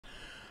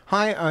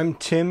Hi, I'm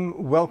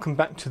Tim. Welcome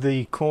back to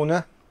the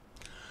corner.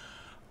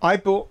 I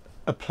bought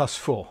a Plus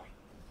 4.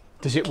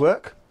 Does it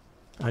work?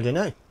 I don't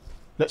know.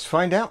 Let's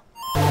find out.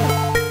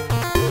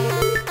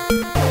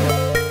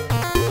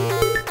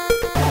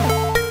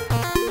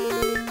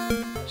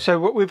 So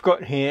what we've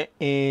got here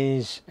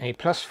is a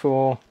Plus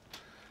 4,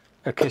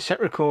 a cassette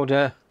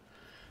recorder,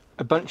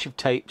 a bunch of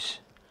tapes,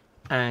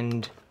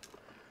 and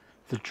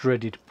the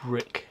dreaded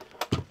brick.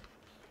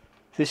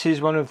 This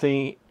is one of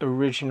the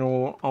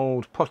original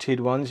old potted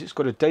ones. It's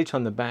got a date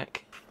on the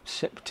back,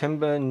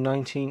 September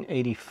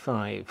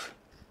 1985.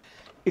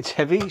 It's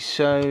heavy,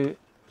 so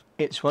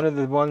it's one of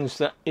the ones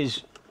that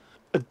is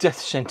a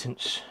death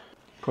sentence,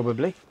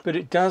 probably. But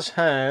it does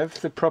have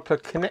the proper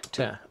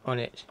connector on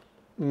it.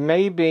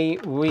 Maybe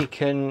we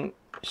can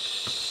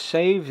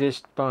save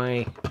this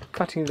by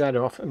cutting that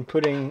off and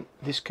putting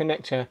this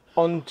connector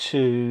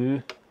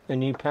onto a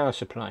new power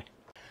supply.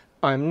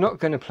 I'm not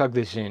going to plug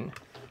this in.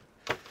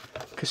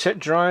 Cassette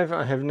drive,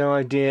 I have no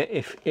idea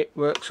if it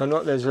works or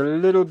not. There's a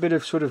little bit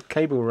of sort of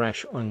cable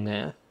rash on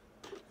there,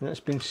 and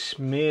that's been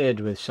smeared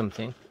with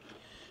something.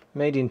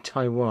 Made in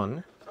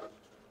Taiwan.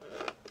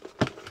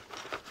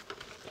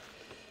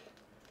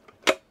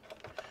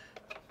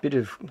 Bit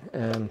of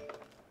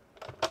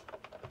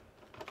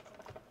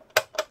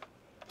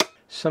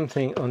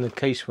something on the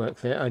casework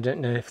there. I don't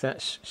know if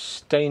that's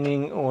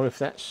staining or if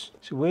that's...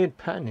 It's a weird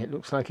pattern. It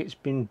looks like it's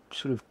been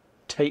sort of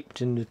taped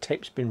and the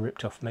tape's been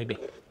ripped off maybe.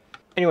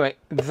 Anyway,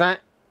 that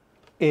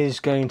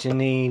is going to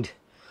need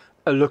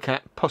a look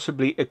at,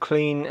 possibly a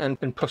clean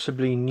and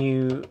possibly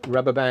new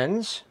rubber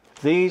bands.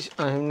 These,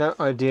 I have no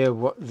idea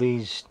what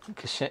these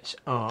cassettes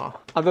are,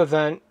 other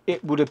than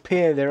it would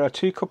appear there are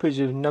 2 copies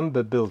of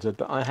Number Builder,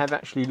 but I have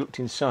actually looked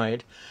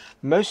inside.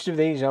 Most of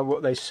these are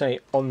what they say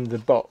on the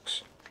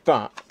box,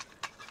 but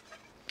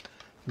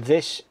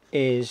this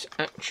is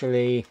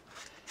actually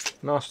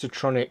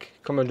Mastertronic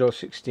Commodore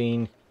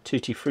 16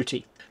 Tutti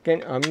Frutti.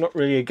 Again, I'm not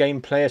really a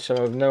game player, so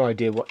I have no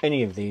idea what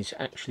any of these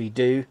actually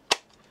do.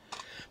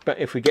 But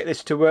if we get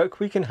this to work,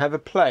 we can have a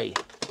play.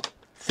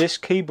 This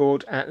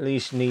keyboard at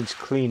least needs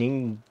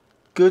cleaning.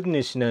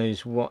 Goodness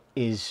knows what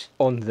is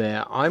on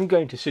there. I'm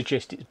going to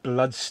suggest it's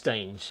blood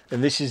stains.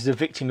 And this is the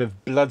victim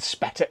of blood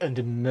spatter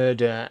and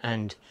murder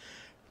and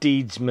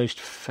deeds most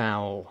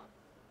foul.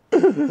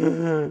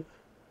 Maybe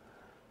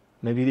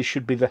this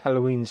should be the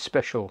Halloween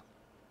special.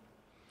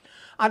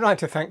 I'd like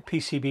to thank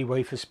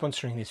PCBWay for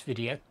sponsoring this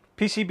video.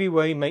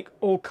 PCBWay make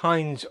all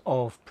kinds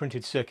of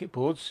printed circuit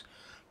boards,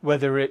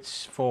 whether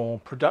it's for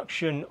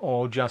production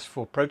or just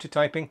for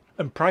prototyping,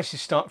 and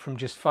prices start from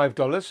just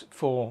 $5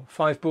 for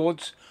 5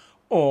 boards,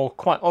 or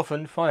quite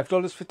often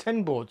 $5 for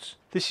 10 boards.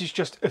 This is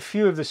just a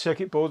few of the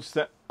circuit boards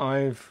that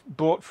I've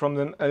bought from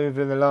them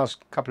over the last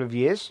couple of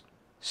years.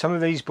 Some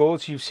of these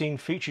boards you've seen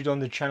featured on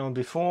the channel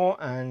before,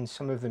 and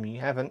some of them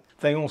you haven't.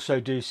 They also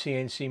do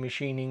CNC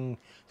machining,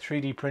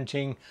 3D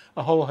printing,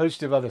 a whole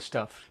host of other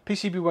stuff.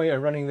 PCBWay are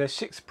running their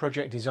 6th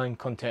project design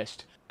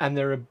contest, and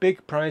there are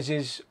big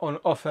prizes on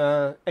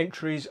offer.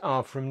 Entries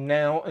are from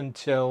now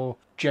until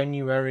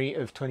January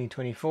of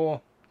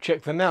 2024.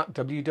 Check them out,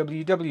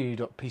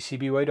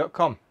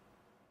 www.pcbway.com.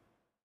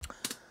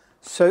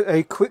 So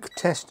a quick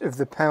test of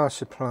the power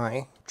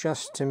supply,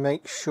 just to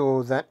make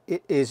sure that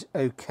it is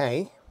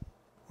okay.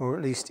 Or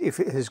at least if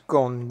it has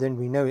gone, then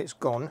we know it's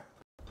gone.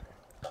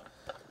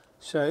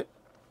 So you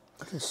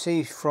can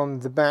see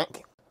from the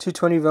back,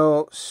 220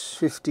 volts,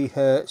 50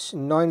 hertz,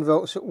 9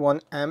 volts at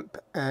 1 amp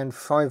and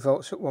 5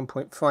 volts at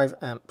 1.5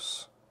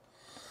 amps.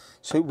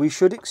 So we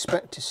should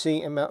expect to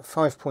see about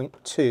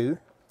 5.2.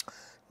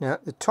 Now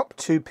the top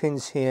 2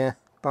 pins here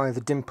by the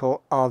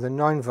dimple are the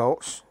 9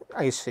 volts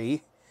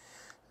AC,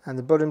 and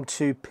the bottom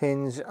 2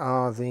 pins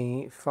are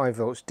the 5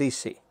 volts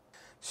DC.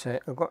 So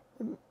I've got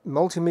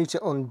multimeter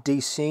on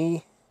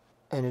DC,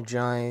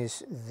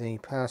 energize the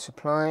power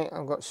supply.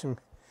 I've got some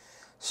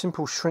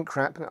simple shrink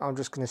wrap that I'm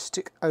just going to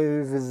stick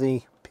over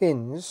the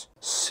pins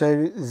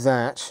so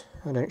that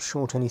I don't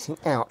short anything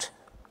out.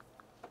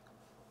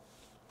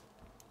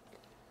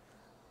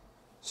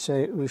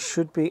 So we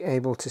should be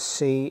able to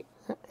see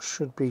that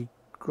should be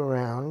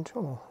ground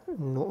or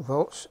 0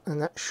 volts,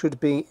 and that should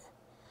be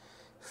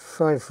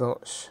 5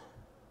 volts.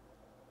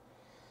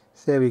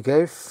 There we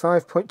go,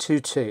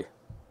 5.22.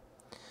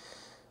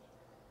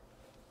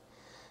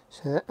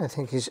 So that I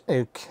think is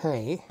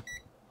okay.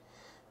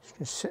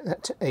 Just set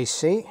that to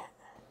AC.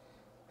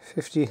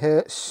 50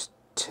 hertz,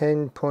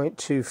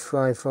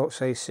 10.25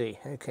 volts AC.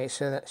 Okay,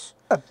 so that's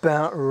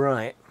about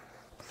right.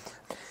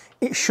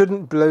 It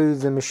shouldn't blow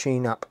the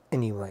machine up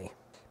anyway.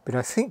 But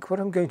I think what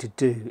I'm going to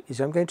do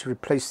is I'm going to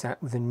replace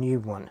that with a new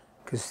one,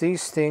 because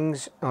these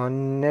things are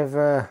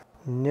never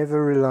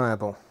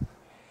reliable.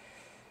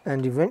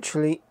 And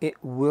eventually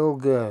it will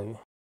go.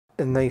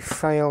 And they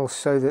fail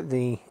so that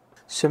the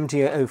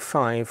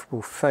 7805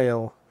 will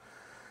fail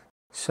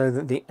so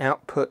that the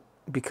output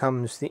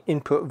becomes the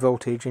input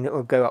voltage, and it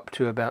will go up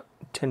to about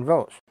 10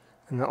 volts,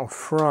 and that will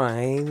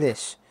fry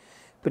this.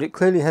 But it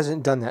clearly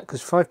hasn't done that,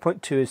 because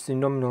 5.2 is the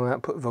nominal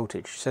output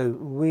voltage, so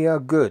we are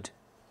good.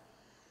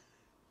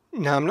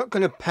 Now I'm not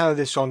going to power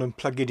this on and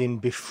plug it in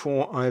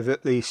before I've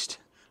at least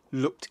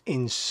looked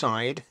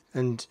inside,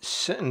 and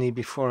certainly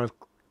before I've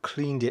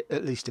cleaned it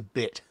at least a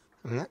bit.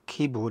 And that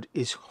keyboard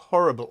is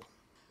horrible.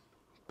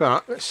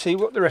 But let's see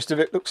what the rest of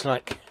it looks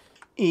like.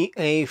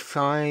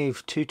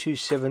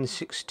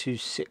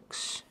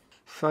 EA5227-626.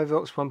 5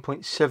 volts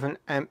 1.7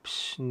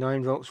 amps,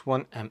 9 volts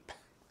 1 amp.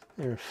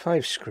 There are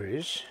 5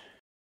 screws.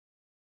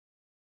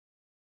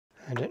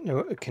 I don't know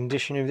what the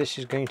condition of this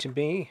is going to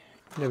be.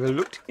 Never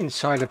looked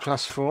inside a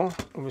plus 4.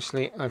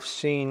 Obviously I've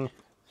seen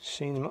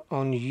them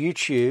on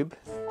YouTube.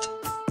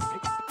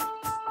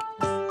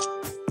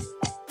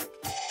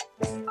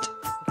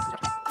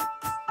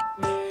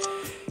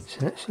 So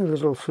that's a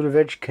little sort of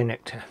edge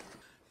connector.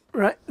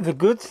 Right, the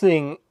good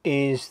thing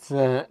is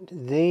that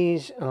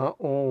these are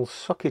all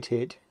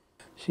socketed.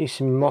 See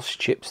some moss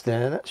chips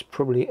there, that's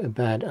probably a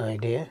bad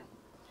idea.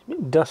 It's a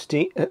bit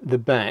dusty at the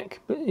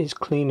back, but it's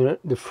cleaner at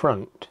the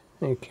front.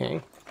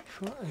 Okay,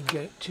 before I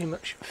go too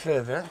much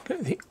further,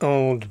 get the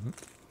old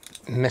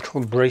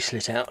metal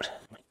bracelet out.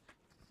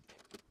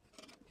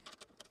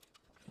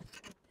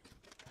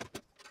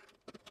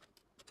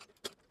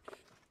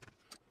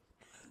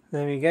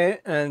 There we go,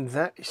 and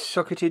that is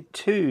socketed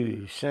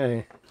too.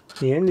 So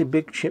the only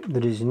big chip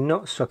that is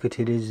not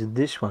socketed is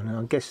this one.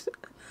 I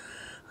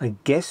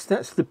guess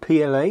that's the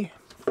PLA.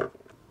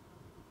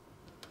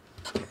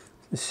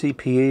 The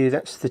CPU,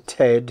 that's the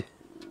TED.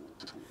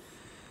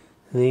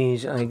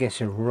 These, I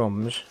guess, are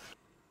ROMs.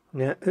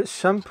 Now, at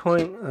some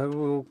point I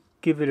will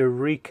give it a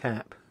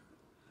recap,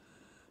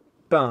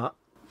 but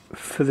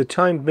for the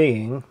time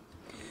being,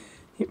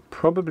 it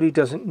probably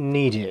doesn't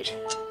need it.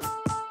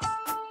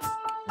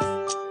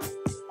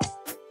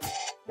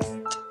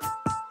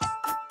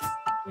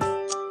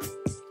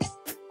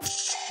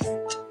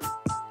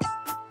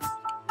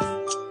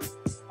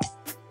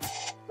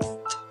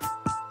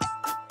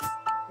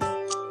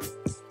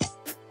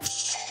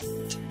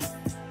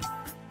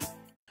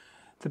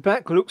 The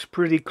back looks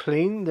pretty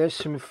clean. There's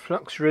some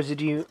flux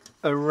residue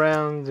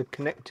around the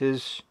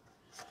connectors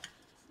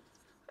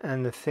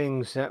and the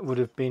things that would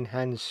have been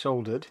hand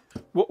soldered.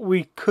 What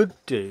we could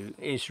do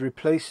is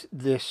replace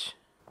this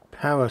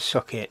power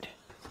socket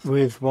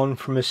with one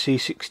from a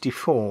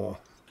C64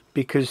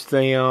 because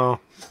they are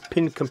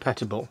pin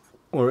compatible,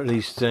 or at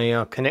least they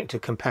are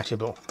connector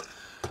compatible.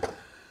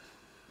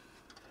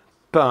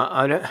 But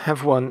I don't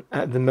have one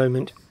at the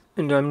moment,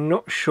 and I'm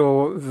not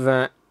sure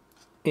that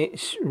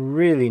it's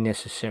really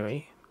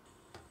necessary.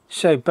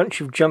 So, bunch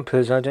of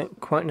jumpers, I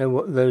don't quite know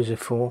what those are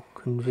for.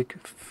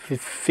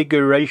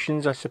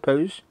 Configurations, I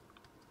suppose.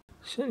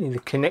 Certainly the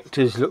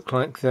connectors look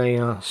like they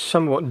are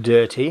somewhat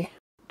dirty.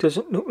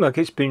 Doesn't look like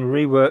it's been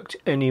reworked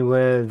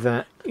anywhere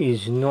that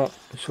is not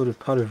sort of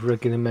part of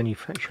regular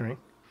manufacturing.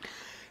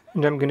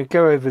 And I'm going to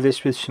go over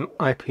this with some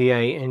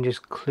IPA and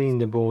just clean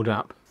the board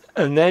up.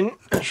 And then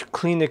I should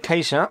clean the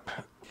case up.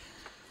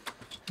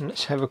 And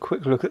let's have a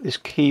quick look at this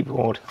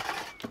keyboard.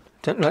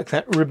 Don't like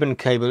that ribbon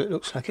cable, it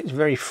looks like it's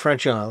very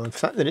fragile. The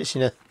fact that it's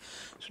in a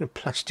sort of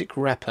plastic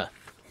wrapper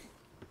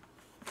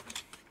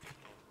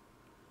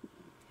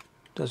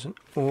doesn't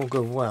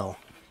augur well.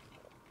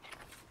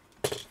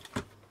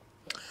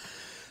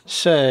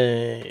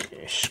 So,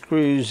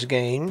 screws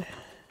again.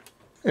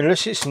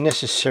 Unless it's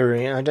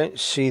necessary, I don't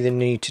see the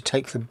need to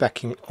take the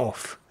backing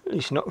off. At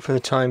least not for the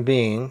time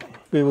being.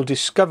 We will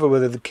discover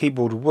whether the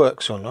keyboard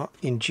works or not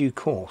in due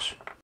course.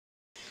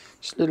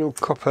 This little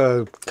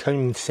copper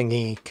cone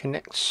thingy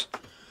connects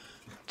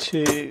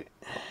to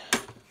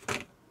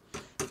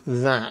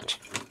that,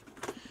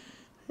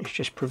 which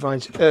just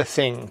provides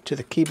earthing to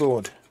the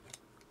keyboard.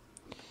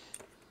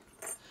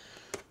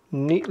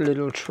 Neat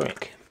little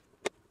trick.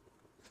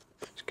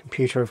 This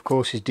computer, of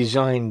course, is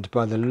designed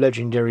by the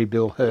legendary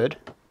Bill Hurd,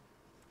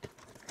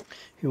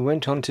 who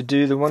went on to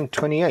do the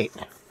 128,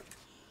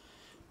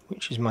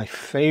 which is my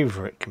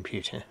favourite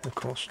computer, of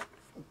course.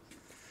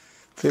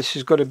 This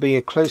has got to be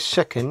a close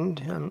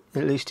second,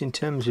 at least in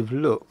terms of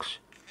looks,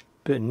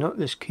 but not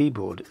this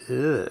keyboard.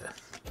 Ugh.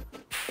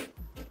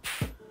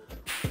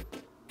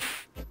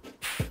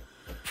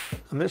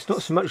 I mean, it's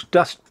not so much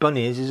dust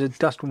bunnies as a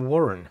dust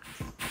warren.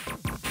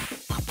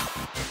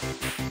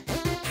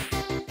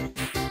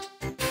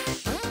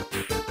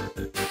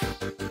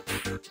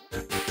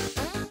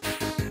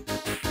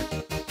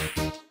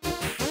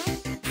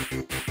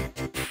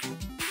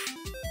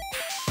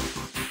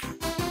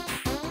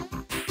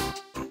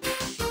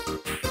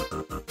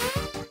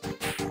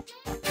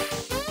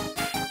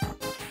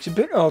 It's a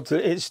bit odd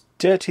that it's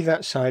dirty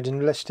that side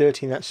and less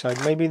dirty that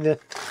side. Maybe the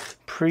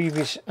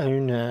previous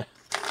owner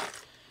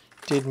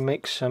did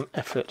make some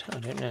effort, I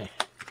don't know.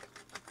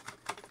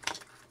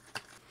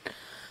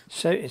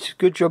 So it's a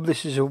good job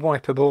this is a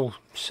wipeable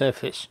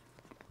surface.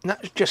 And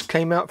that just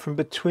came out from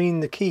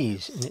between the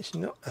keys and it's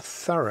not a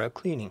thorough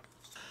cleaning.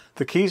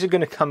 The keys are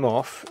going to come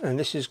off and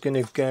this is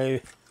going to go,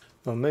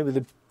 well, maybe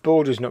the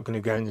border's not going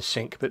to go in the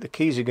sink, but the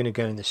keys are going to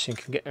go in the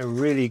sink and get a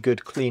really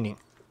good cleaning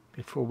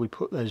before we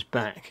put those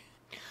back.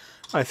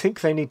 I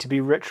think they need to be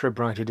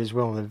retro-brighted as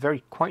well. They're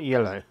quite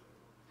yellow.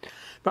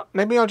 But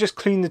maybe I'll just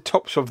clean the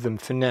tops of them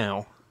for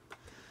now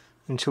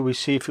until we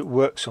see if it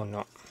works or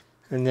not,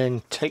 and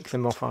then take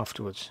them off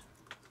afterwards.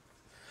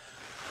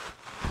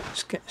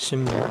 Let's get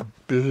some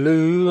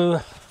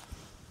blue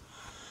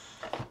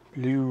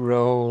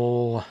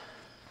roll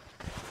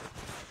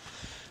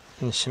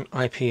and some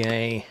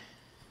IPA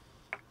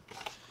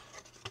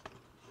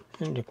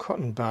and a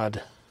cotton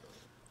bud,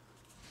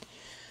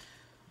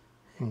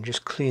 and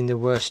just clean the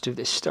worst of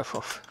this stuff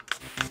off.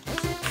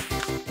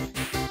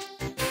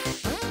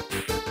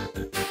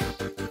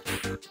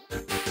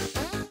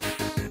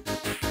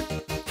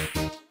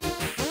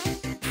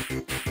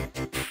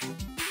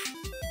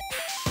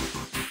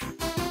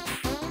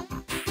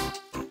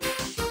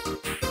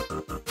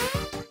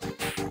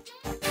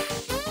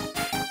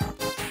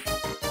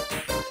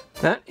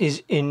 That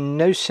is in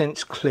no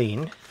sense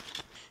clean.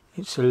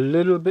 It's a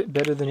little bit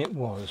better than it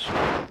was.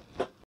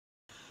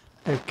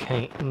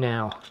 Okay,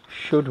 now,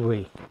 should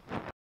we?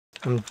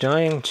 I'm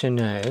dying to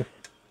know.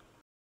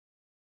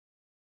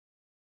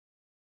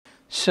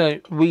 So,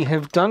 we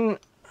have done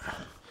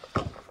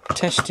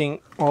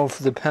testing of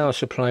the power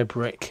supply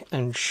brick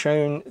and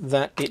shown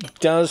that it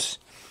does,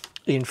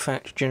 in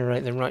fact,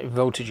 generate the right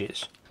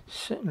voltages.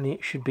 Certainly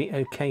it should be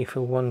okay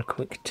for one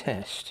quick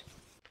test,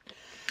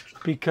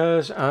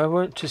 because I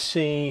want to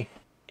see,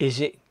 is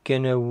it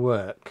gonna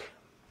work?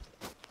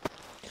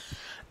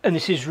 And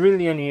this is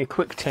really only a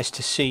quick test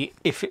to see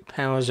if it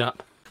powers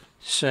up.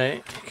 So,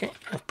 okay,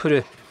 I've put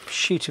a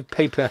sheet of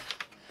paper,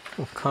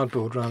 or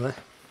cardboard rather,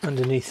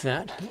 underneath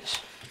that. Let's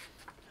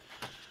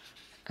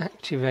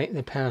activate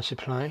the power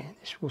supply.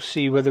 This will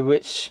see whether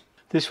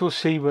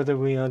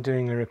we are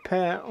doing a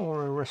repair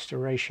or a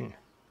restoration.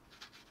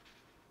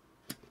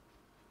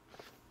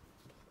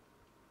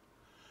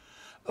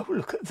 Oh,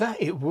 look at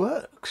that, it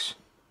works.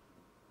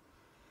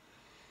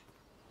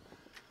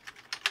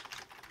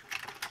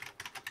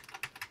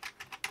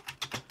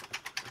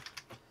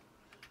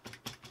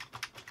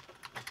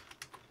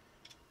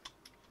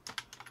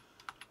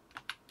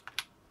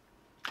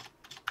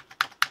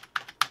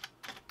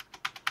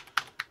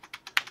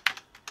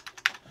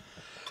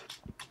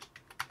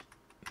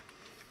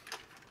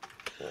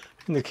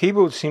 And the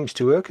keyboard seems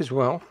to work as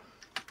well.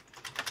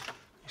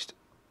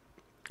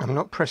 I'm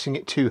not pressing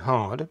it too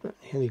hard, but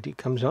the LED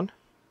comes on.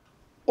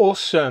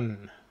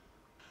 Awesome!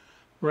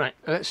 Right,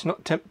 let's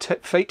not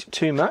tempt fate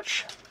too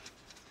much.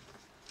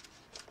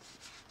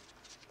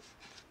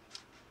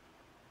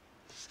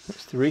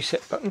 That's the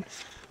reset button.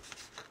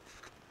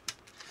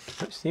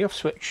 That's the off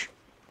switch.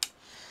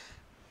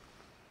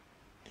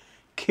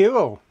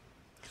 Cool!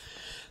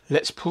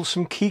 Let's pull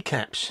some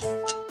keycaps.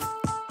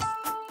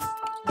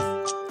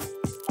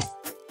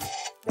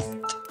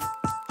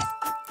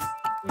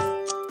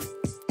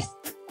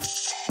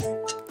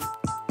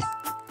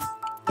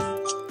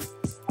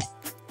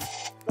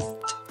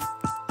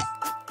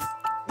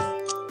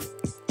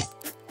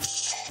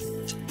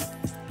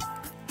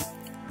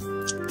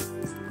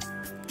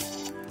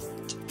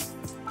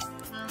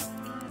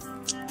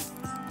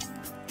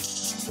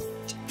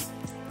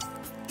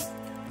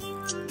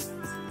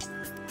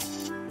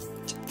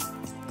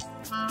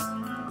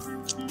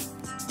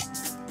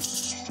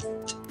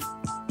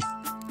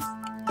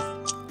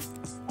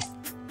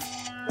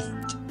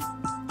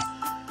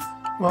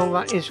 Well,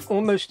 that is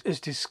almost as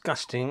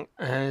disgusting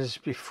as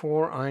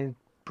before I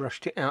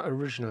brushed it out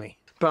originally.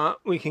 But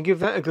we can give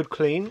that a good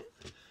clean,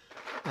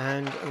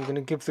 and I'm going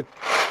to give the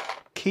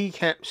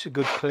keycaps a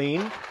good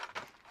clean,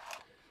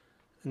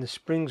 and the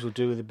springs will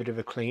do with a bit of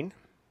a clean.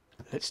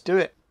 Let's do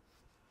it.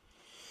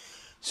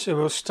 So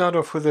we'll start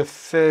off with a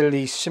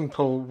fairly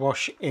simple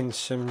wash in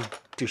some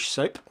dish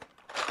soap.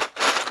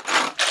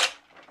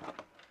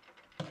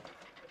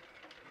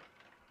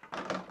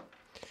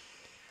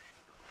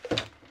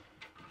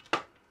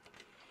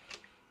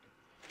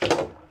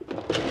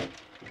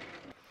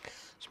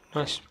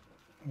 Nice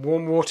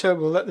warm water,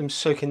 we'll let them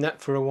soak in that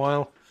for a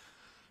while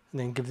and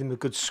then give them a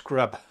good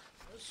scrub.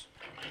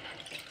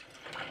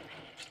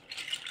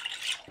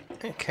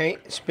 Okay,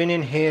 it's been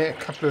in here a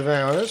couple of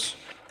hours.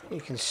 You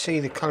can see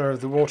the colour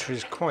of the water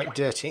is quite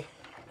dirty.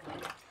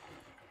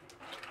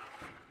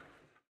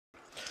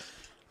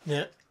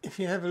 Now, if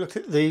you have a look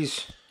at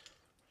these,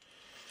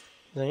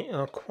 they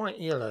are quite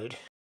yellowed.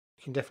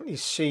 You can definitely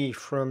see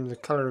from the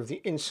colour of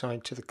the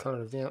inside to the colour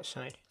of the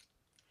outside.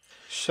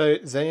 So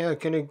they are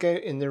going to go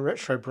in the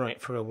retro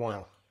bright for a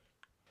while.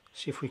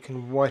 See if we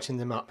can whiten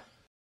them up.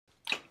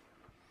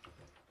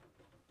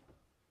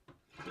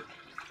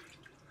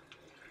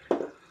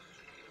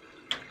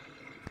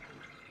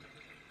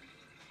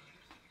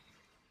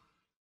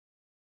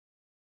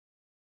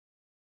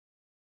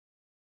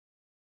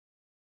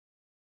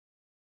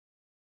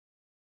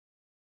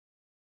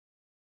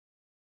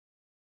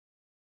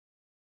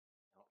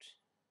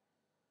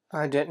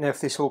 I don't know if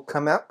this will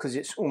come out because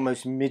it's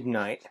almost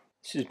midnight.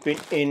 This has been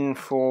in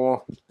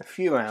for a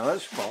few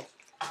hours, well,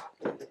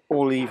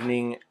 all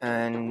evening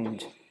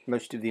and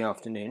most of the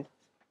afternoon.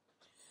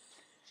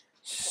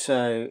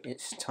 So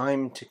it's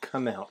time to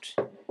come out.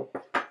 Right.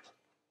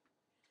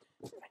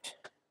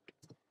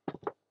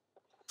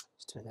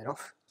 Let's turn that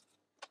off.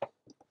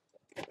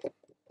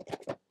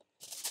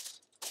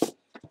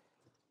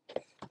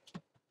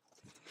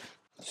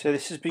 So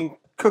this has been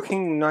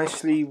cooking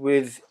nicely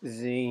with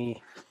the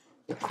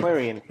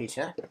aquarium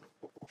heater.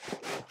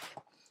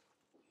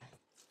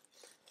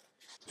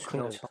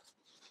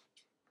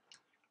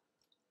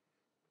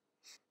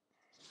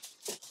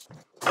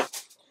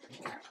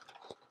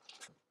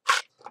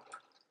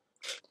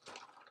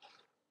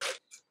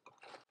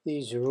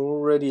 These are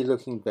already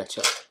looking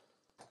better.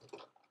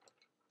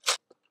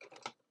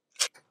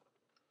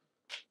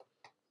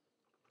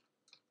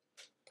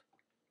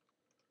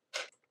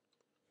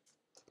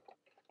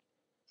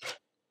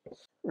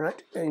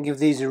 Right, and give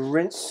these a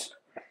rinse.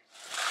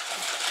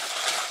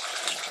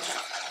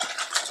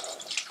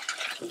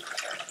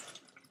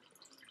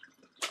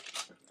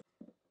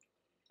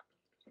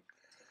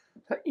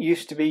 That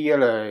used to be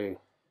yellow.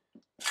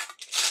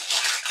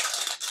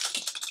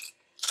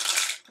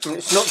 And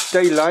it's not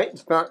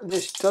daylight, but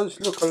this does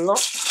look a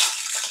lot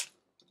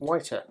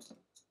whiter.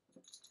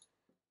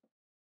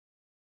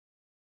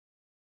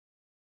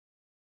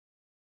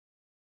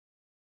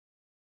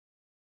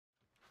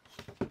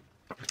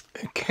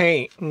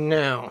 Okay,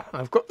 now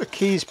I've got the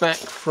keys back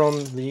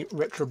from the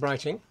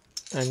retrobrighting,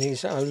 and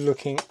these are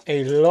looking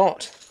a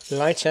lot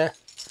lighter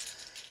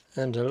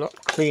and a lot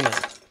cleaner.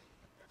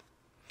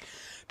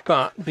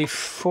 But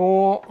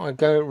before I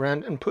go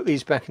around and put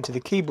these back into the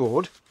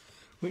keyboard,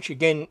 which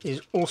again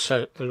is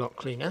also a lot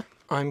cleaner,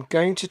 I'm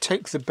going to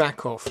take the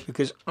back off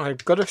because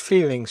I've got a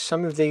feeling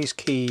some of these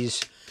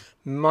keys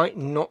might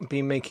not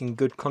be making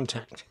good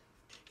contact.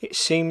 It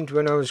seemed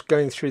when I was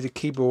going through the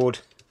keyboard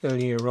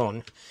earlier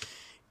on,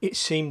 it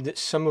seemed that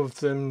some of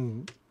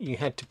them you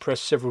had to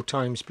press several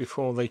times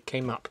before they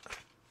came up.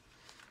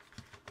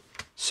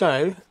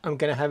 So I'm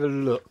going to have a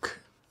look.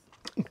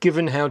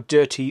 Given how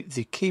dirty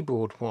the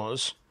keyboard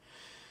was,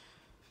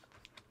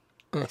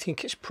 I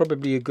think it's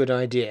probably a good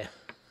idea.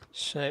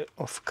 So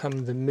off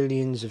come the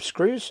millions of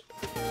screws.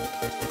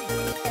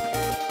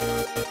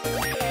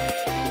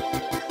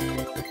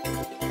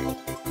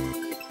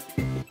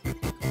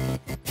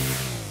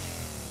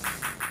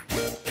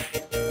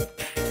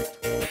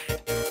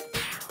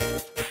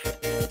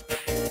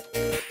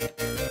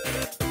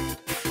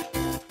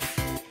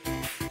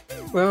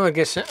 Well, I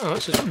guess that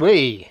answers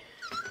we.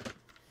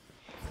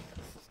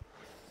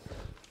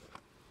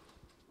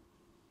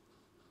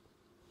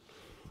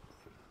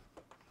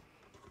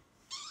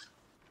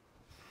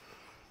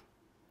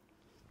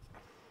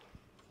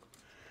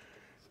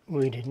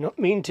 We did not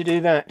mean to do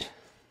that.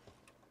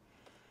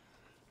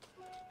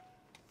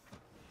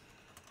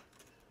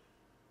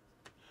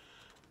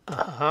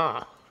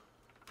 Aha.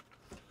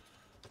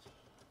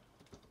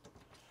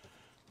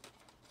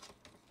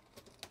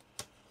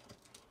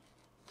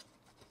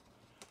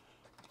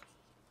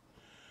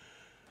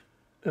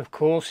 Of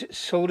course, it's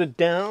soldered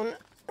down.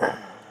 There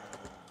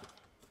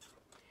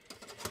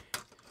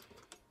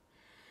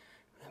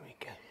we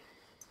go.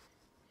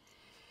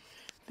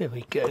 There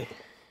we go.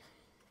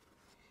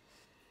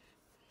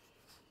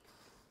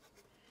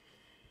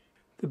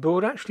 The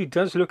board actually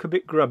does look a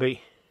bit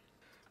grubby,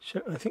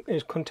 so I think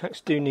those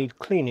contacts do need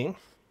cleaning.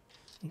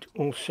 And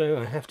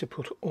also I have to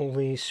put all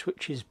these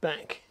switches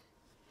back.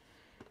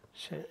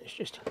 So let's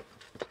just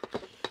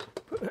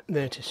put that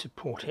there to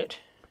support it.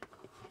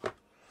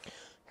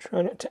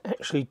 Try not to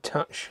actually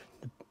touch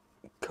the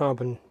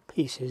carbon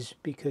pieces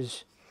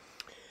because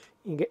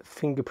you get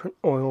fingerprint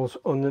oils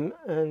on them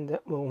and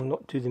that will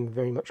not do them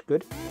very much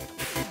good.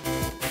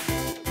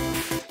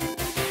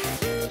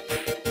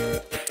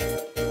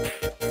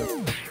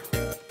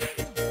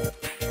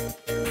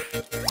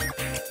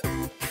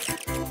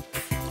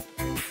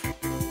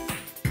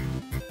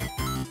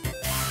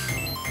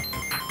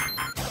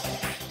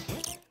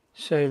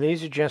 So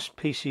these are just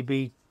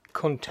PCB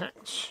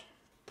contacts.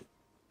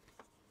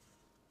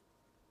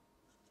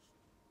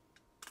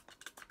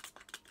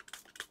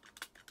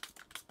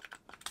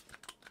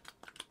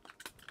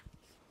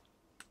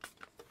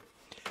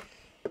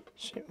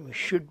 So we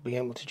should be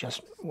able to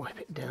just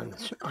wipe it down with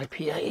some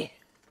IPA.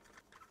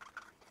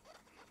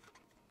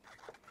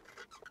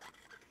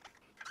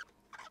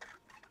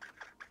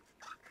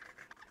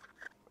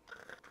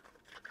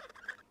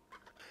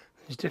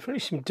 There's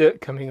definitely some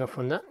dirt coming off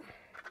on that.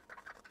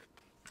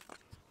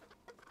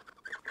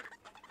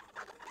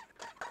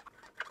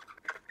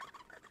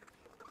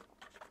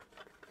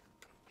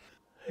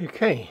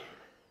 Okay.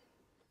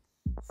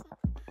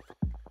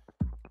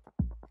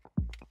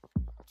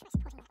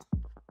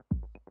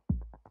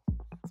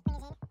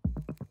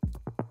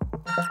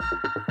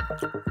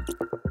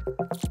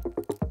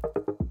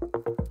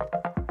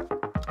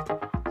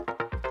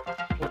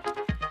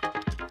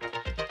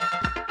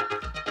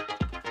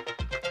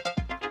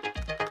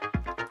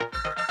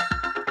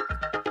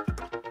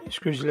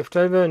 Screws left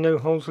over, no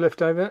holes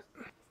left over.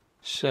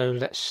 So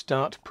let's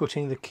start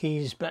putting the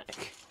keys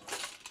back.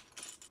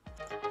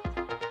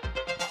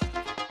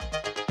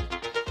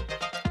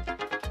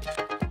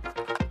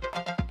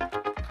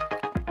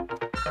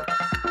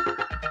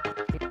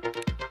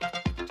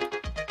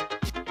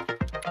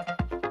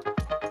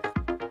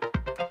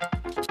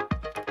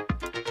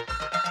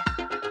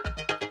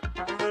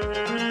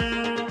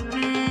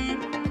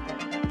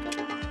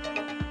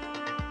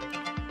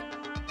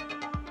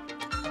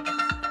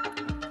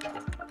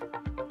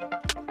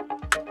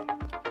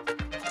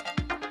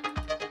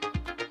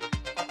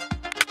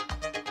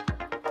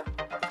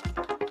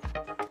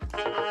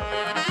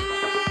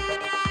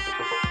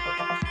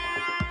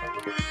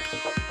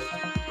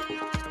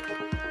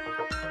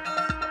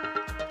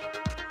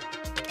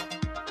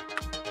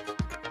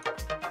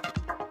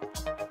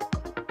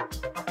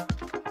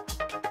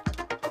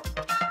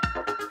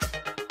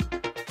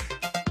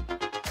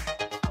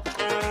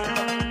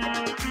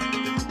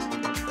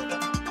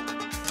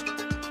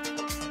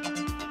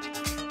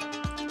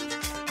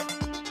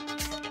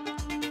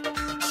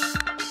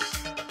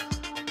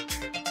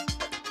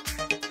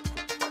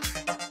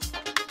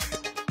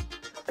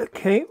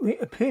 Okay, we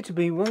appear to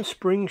be one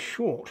spring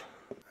short.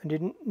 I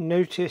didn't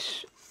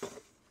notice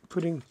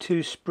putting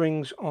two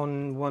springs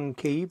on one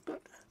key,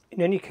 but in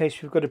any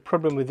case we've got a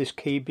problem with this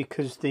key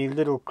because the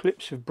little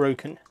clips have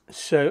broken.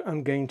 So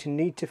I'm going to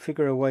need to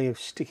figure a way of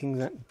sticking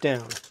that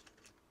down.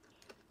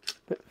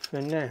 But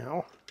for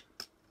now,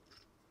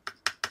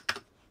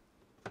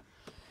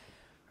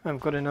 I've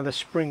got another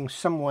spring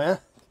somewhere.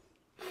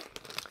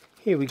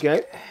 Here we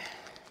go.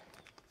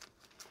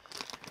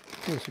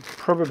 This is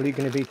probably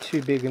going to be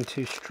too big and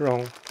too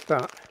strong,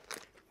 but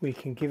we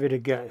can give it a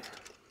go.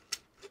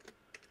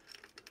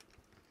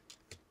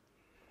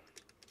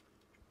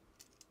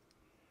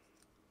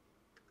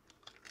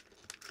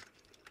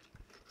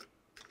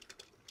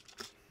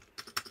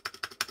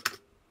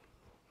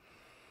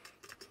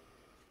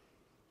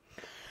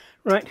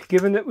 Right,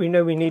 given that we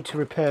know we need to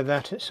repair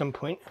that at some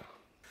point,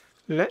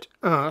 let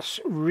us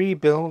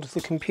rebuild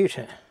the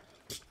computer.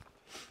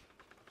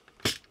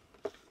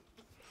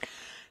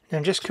 Now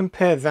just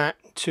compare that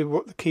to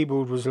what the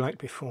keyboard was like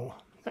before.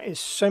 That is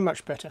so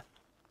much better.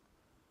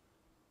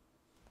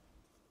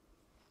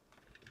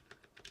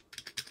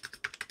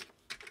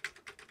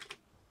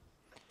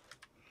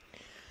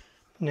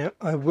 Now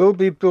I will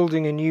be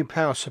building a new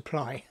power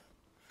supply,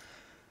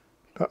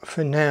 but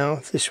for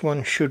now this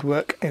one should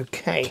work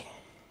okay.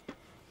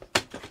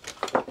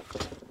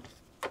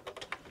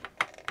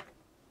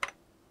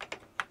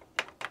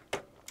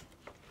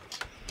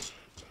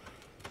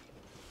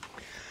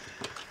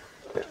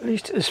 At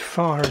least as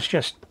far as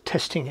just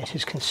testing it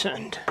is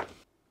concerned.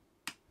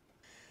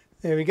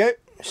 There we go,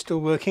 still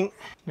working.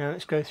 Now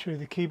let's go through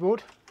the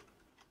keyboard.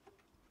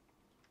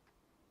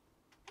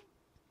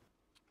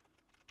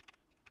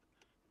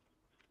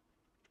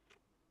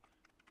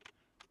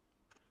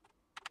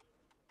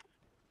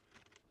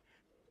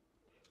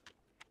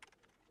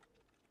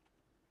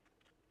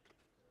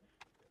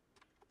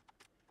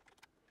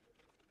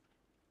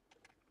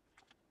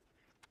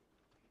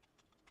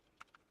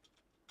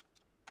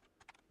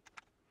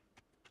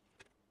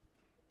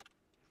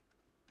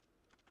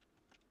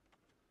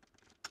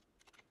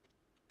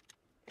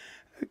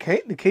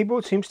 Okay, the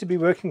keyboard seems to be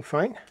working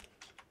fine.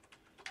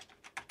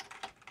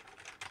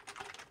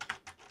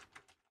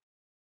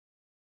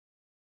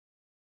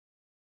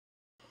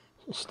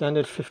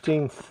 Standard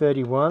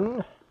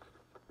 1531.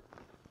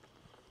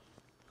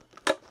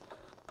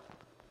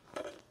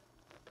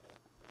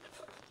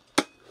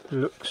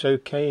 Looks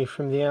okay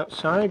from the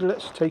outside.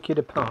 Let's take it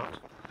apart.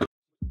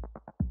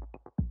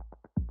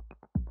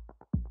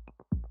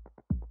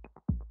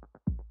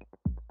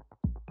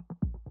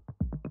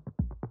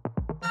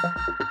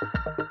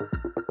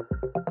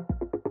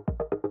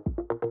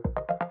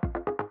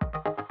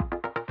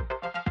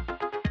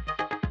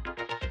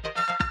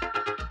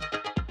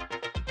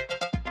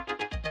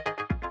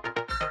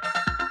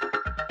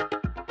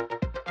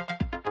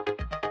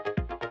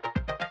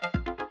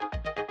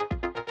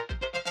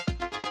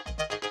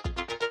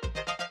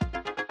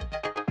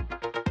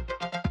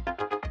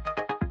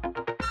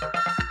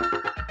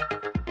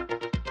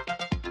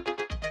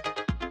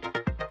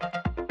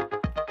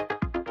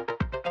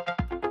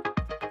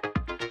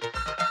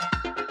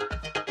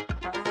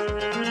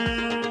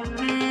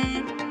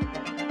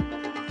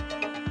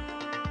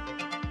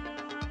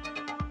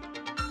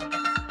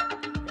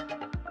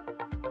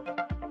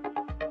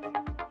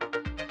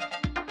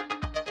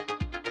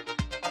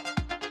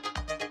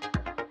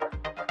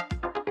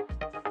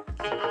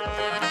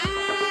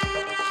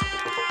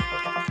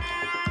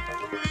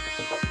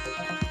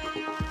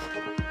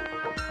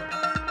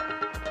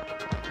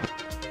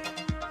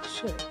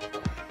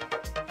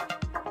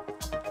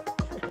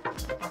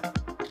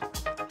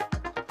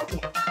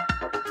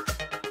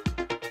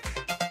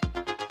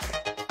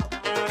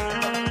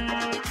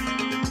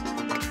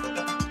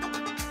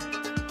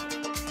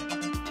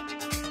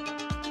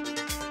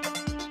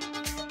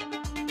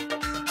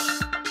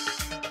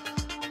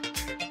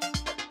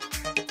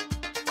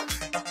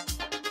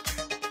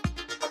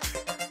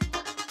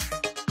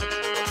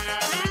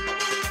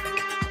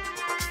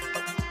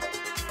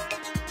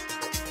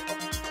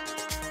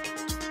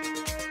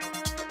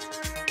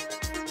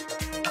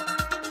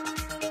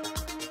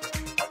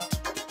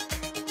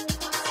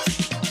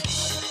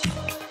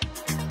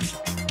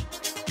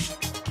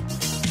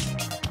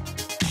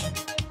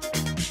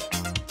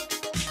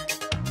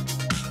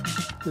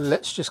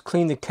 Let's just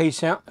clean the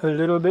case out a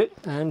little bit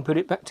and put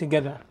it back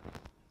together.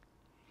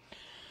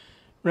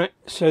 Right,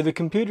 so the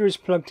computer is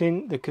plugged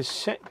in, the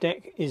cassette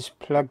deck is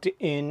plugged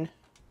in.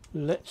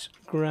 Let's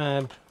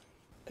grab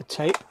a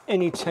tape,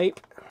 any tape.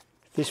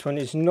 This one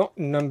is not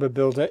Number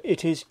Builder,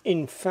 it is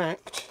in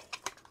fact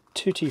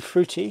Tutti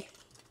Frutti.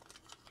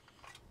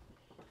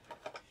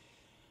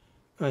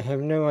 I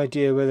have no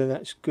idea whether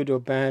that's good or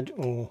bad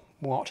or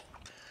what.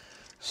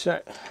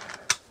 So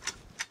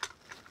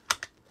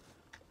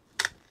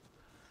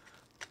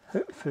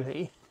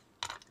hopefully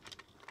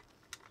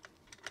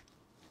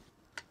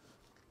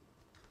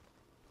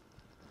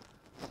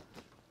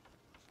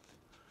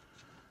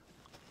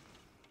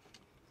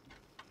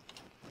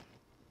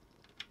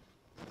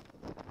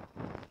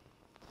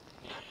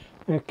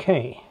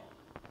okay,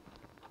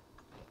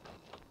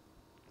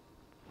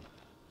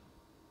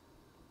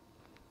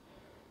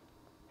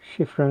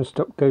 Shift round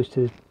stop goes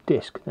to the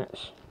disk.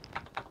 That's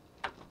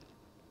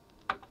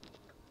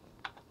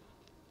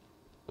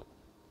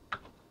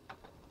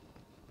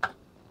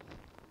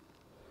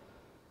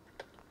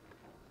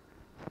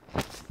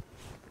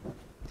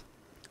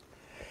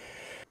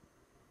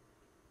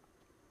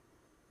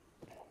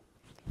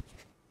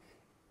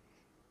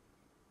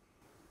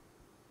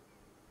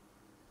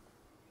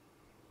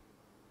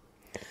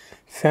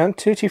found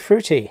Tutti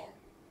Frutti.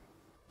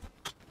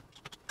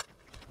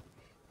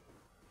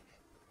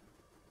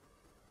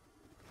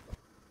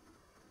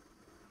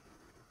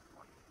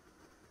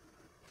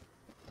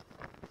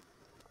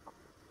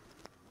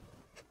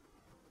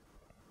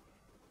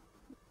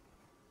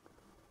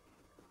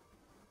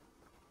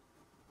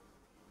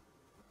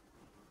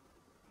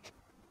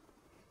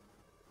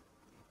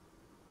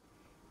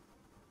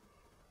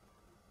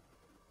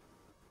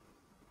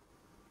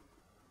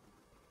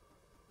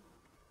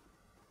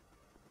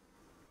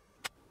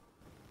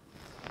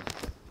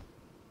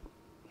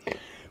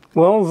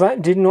 Well,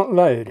 that did not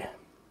load.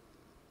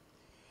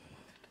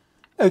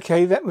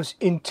 Okay, that was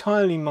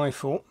entirely my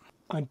fault.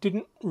 I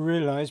didn't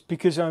realise,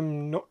 because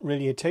I'm not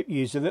really a tape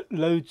user, that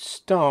load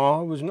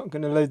star was not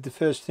going to load the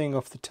first thing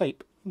off the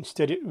tape.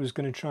 Instead it was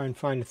going to try and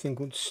find a thing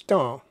called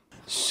star.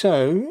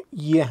 So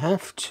you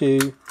have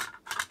to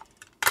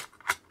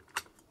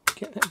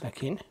get that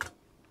back in.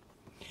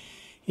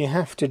 You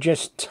have to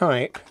just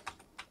type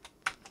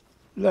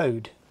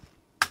load.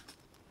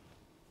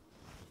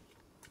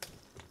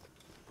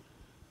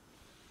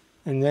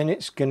 And then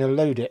it's going to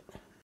load it.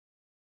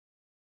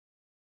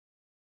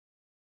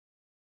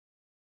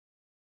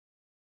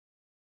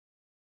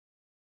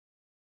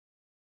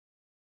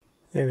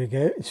 There we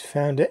go, it's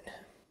found it.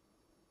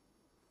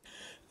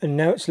 And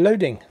now it's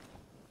loading.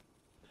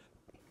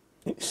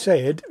 It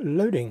said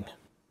loading.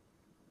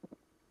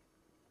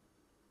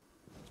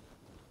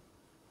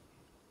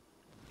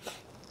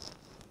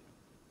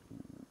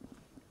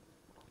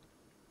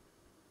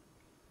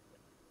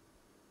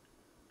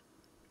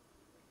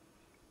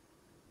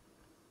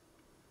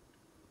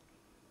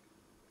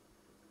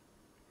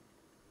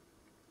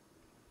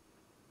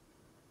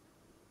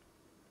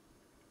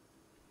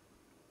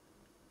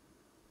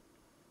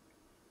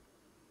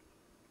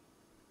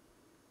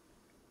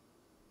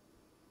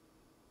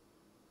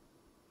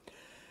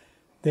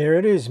 There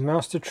it is,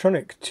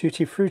 Mastertronic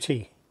Tutti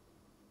Frutti.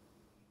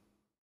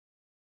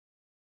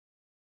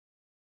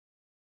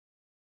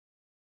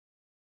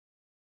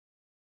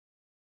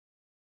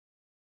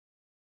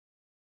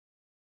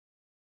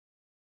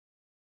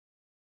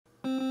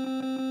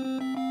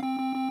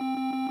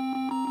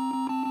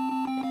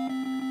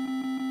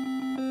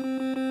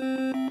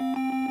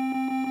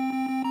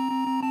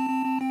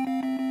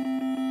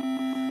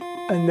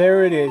 And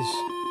there it is.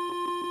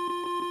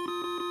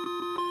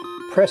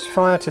 Press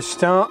fire to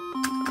start.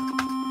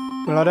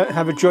 Well, I don't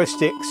have a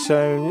joystick,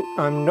 so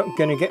I'm not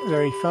going to get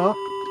very far.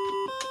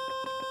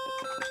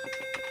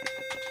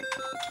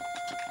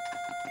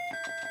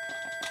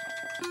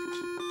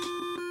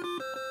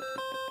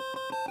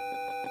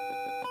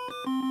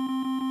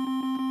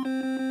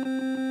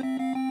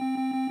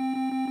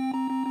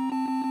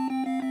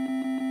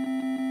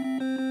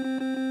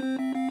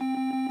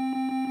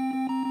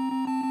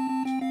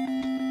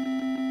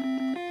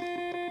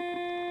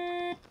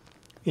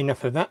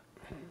 Enough of that.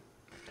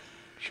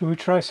 Shall we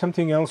try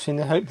something else in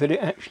the hope that it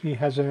actually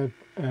has a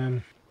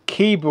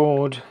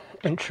keyboard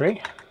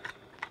entry?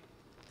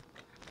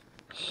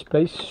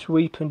 Space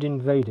Sweep and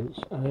Invaders.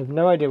 I have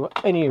no idea what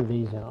any of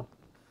these are.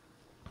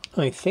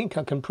 I think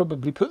I can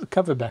probably put the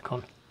cover back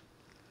on.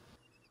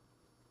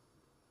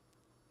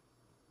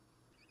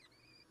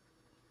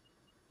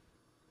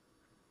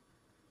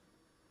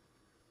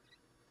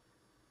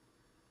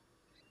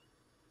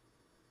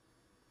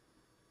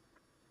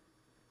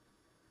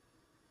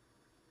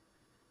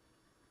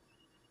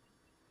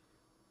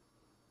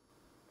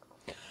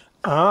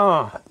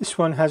 Ah, this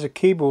one has a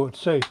keyboard,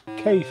 so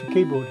K for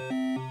keyboard.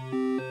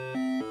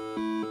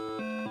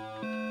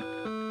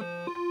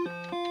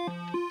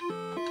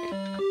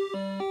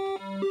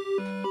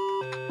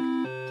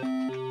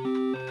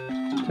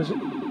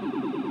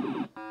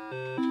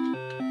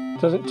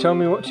 Doesn't tell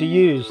me what to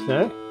use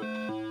though.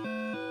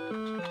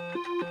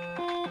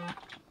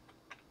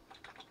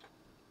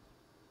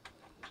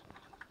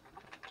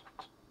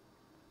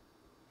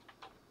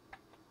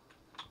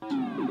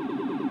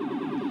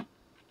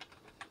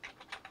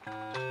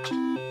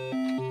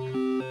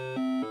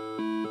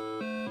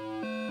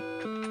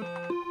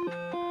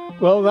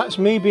 Well, that's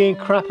me being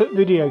crap at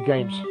video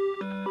games.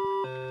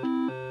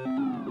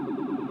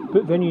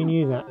 But then you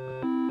knew that.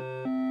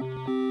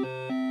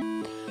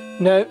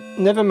 No,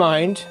 never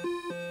mind.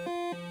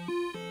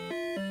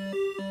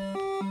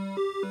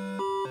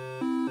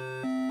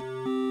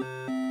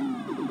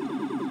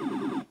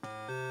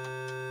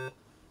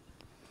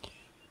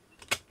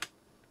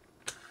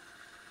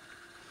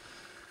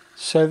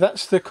 So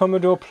that's the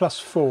Commodore Plus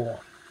 4.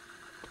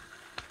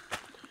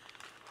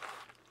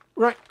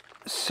 Right,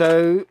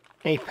 so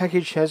a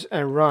package has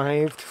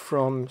arrived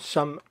from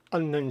some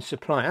unknown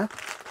supplier.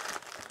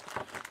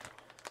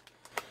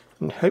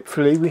 And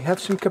hopefully we have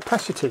some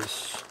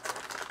capacitors.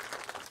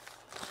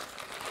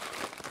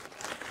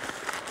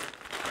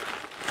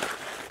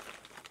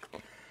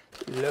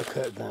 Look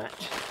at that.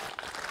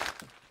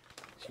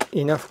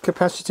 Enough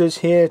capacitors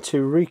here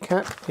to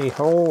recap a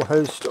whole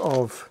host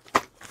of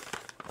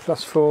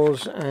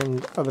 +4s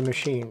and other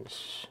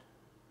machines.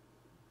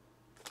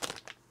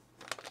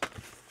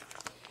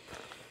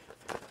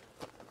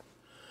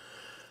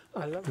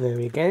 There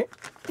we go.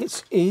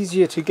 It's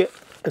easier to get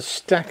a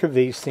stack of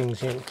these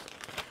things in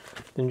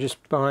than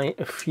just buy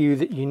a few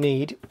that you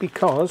need,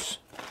 because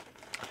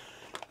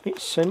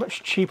it's so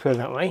much cheaper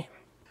that way.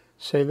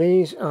 So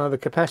these are the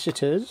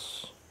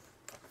capacitors.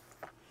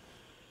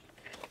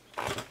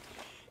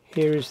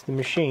 Here is the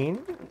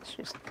machine. Let's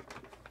just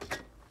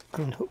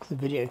unhook the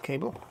video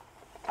cable.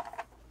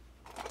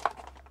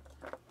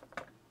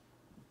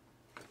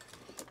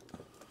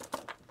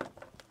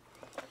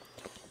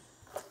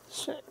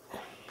 So,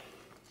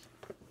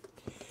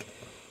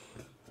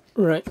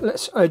 right,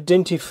 let's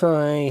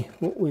identify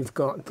what we've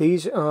got.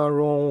 These are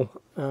all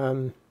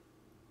they're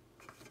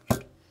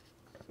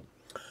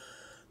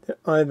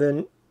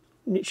either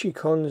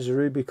Nichicons,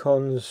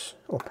 Rubicons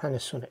or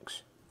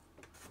Panasonics.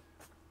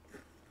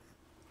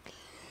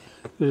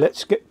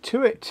 Let's get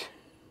to it.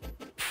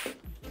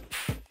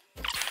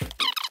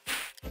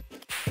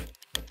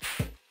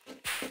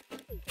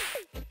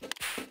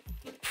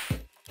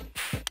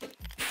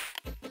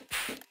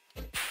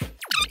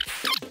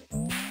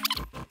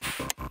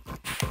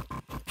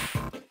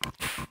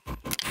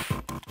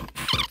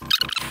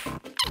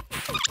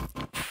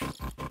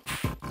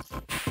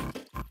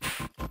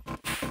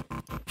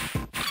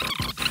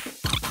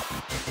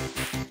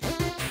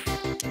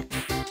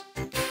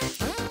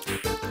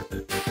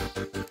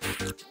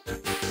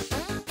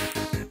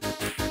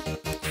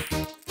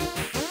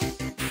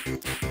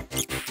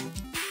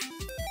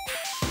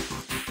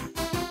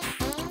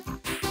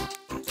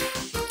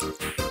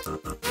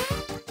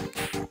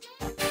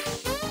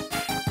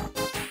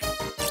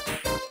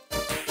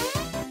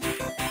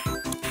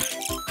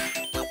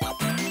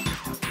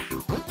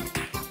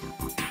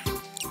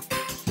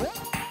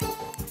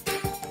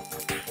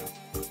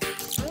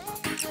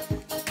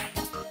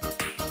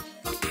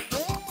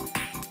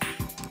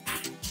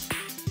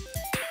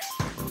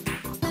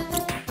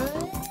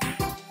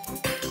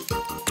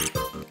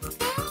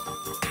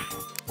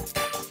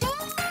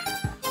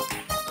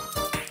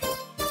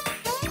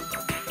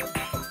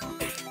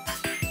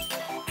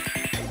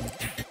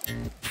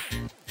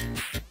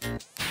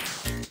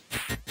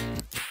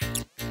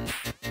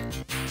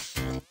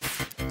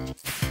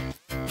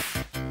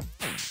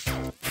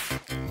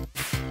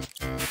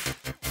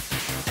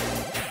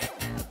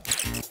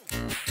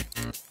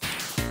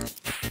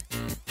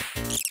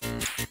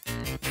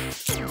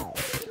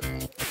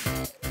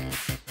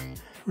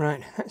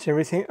 Right, that's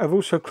everything. I've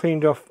also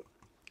cleaned off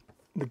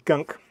the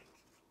gunk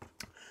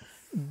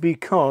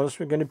because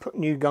we're going to put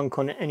new gunk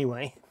on it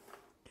anyway.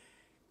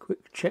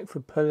 Quick check for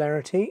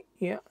polarity.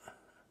 Yeah.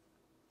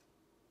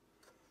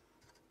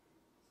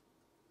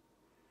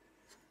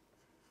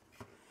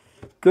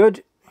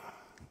 Good.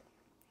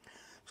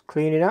 Let's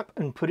clean it up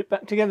and put it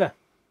back together.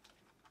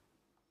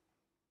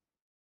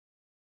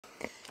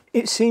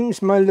 It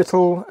seems my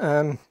little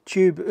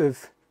tube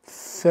of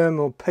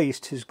thermal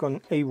paste has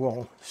gone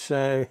AWOL,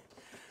 so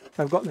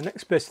I've got the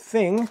next best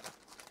thing,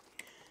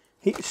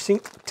 heat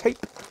sink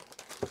tape.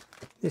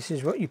 This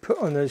is what you put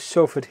on those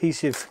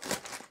self-adhesive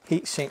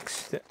heat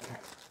sinks that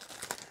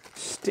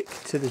stick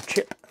to the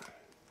chip.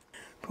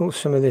 Pull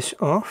some of this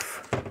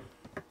off.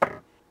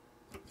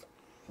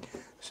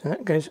 So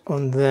that goes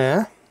on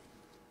there.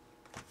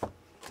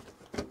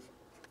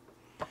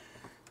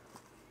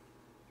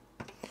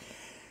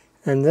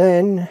 And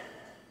then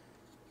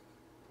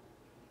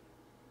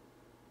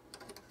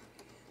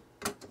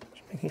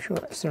making sure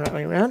that's the right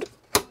way around.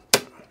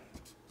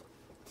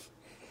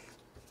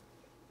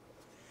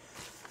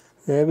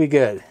 There we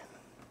go.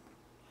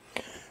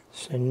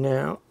 So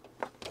now,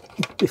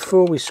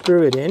 before we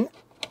screw it in,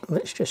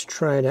 let's just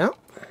try it out.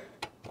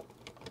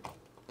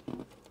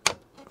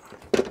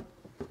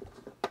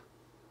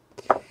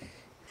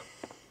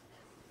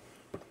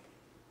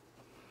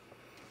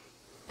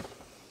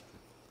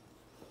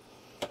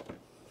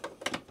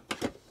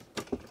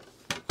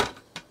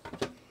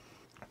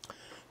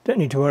 Don't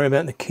need to worry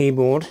about the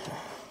keyboard.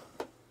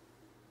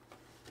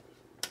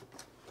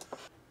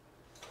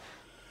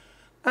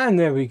 And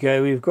there we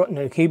go, we've got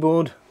no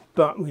keyboard,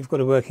 but we've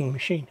got a working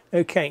machine.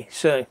 Okay,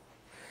 so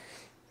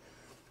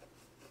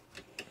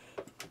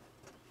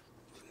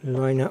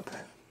line up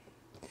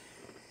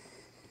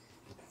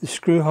the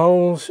screw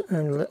holes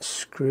and let's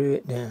screw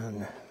it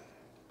down.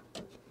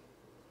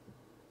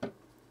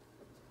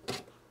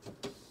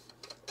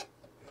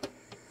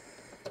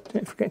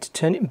 Don't forget to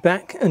turn it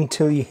back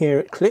until you hear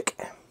it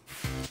click.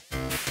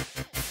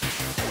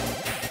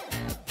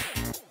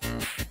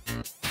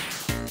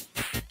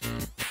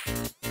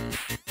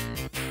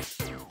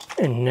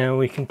 And now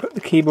we can put the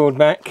keyboard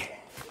back.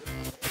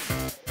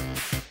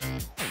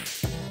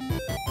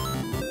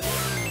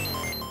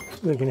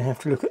 We're going to have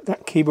to look at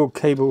that keyboard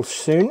cable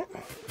soon.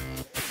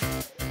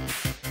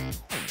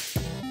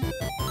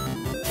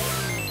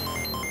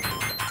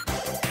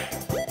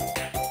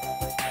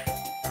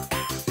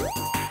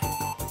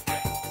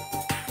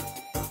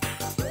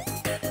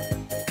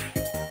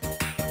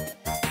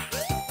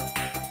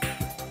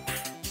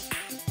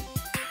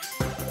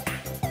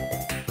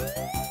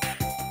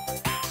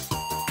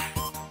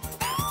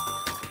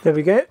 There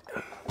we go.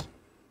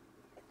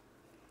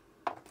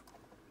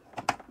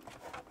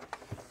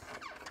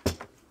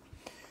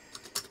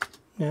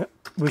 Now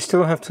we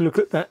still have to look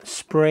at that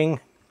spring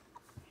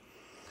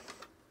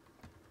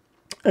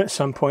at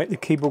some point. The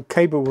keyboard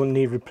cable will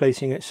need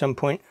replacing at some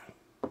point.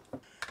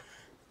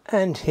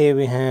 And here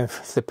we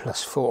have the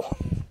 +4.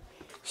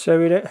 So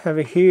we don't have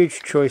a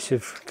huge choice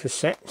of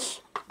cassettes.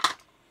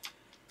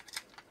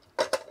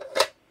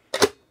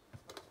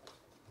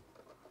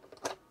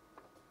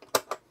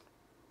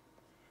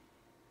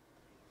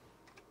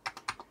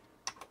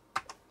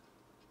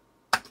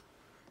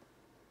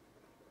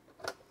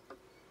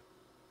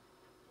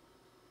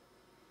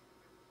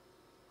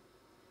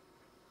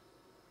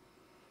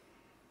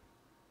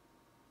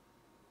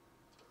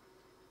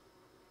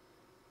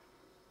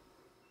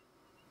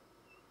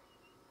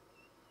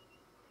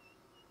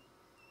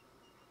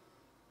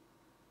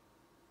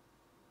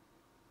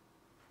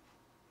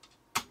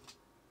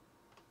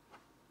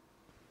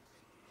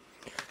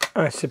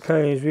 I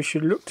suppose we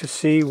should look to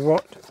see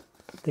what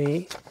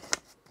the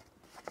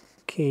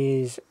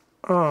keys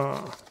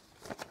are.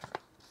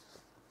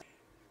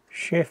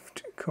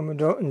 Shift,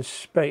 Commodore and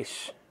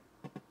space.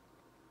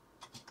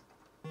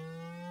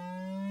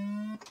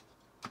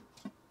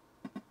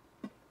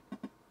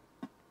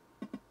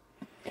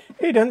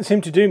 It doesn't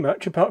seem to do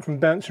much apart from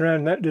bounce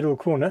around that little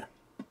corner.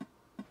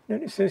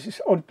 Notice there's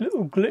this odd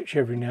little glitch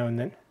every now and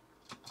then.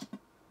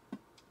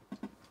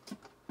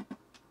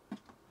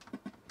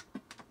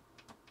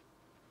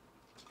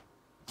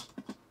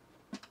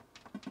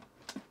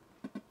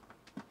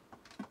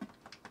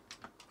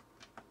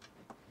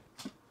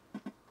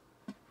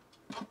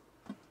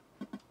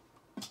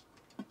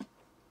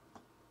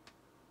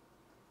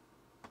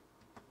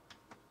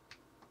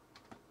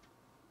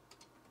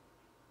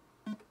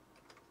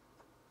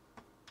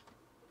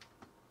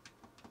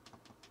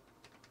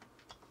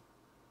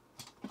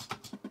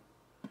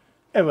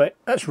 Anyway,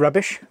 that's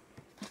rubbish.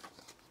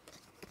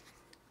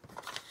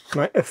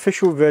 My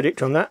official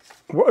verdict on that.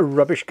 What a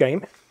rubbish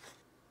game.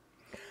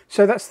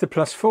 So that's the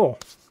 +4.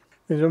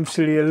 There's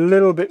obviously a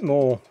little bit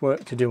more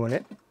work to do on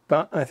it,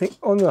 but I think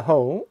on the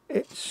whole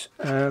it's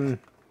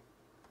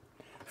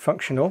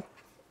functional.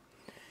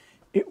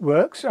 It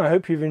works. I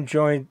hope you've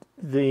enjoyed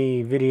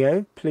the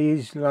video.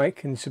 Please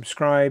like and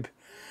subscribe.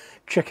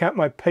 Check out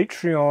my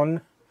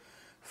Patreon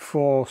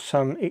for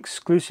some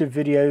exclusive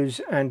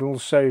videos and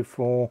also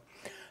for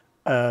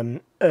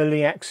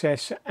early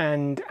access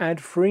and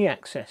ad-free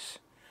access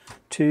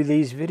to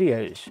these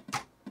videos.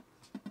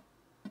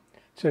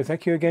 So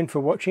thank you again for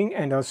watching,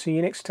 and I'll see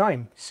you next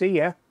time. See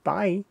ya.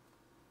 Bye.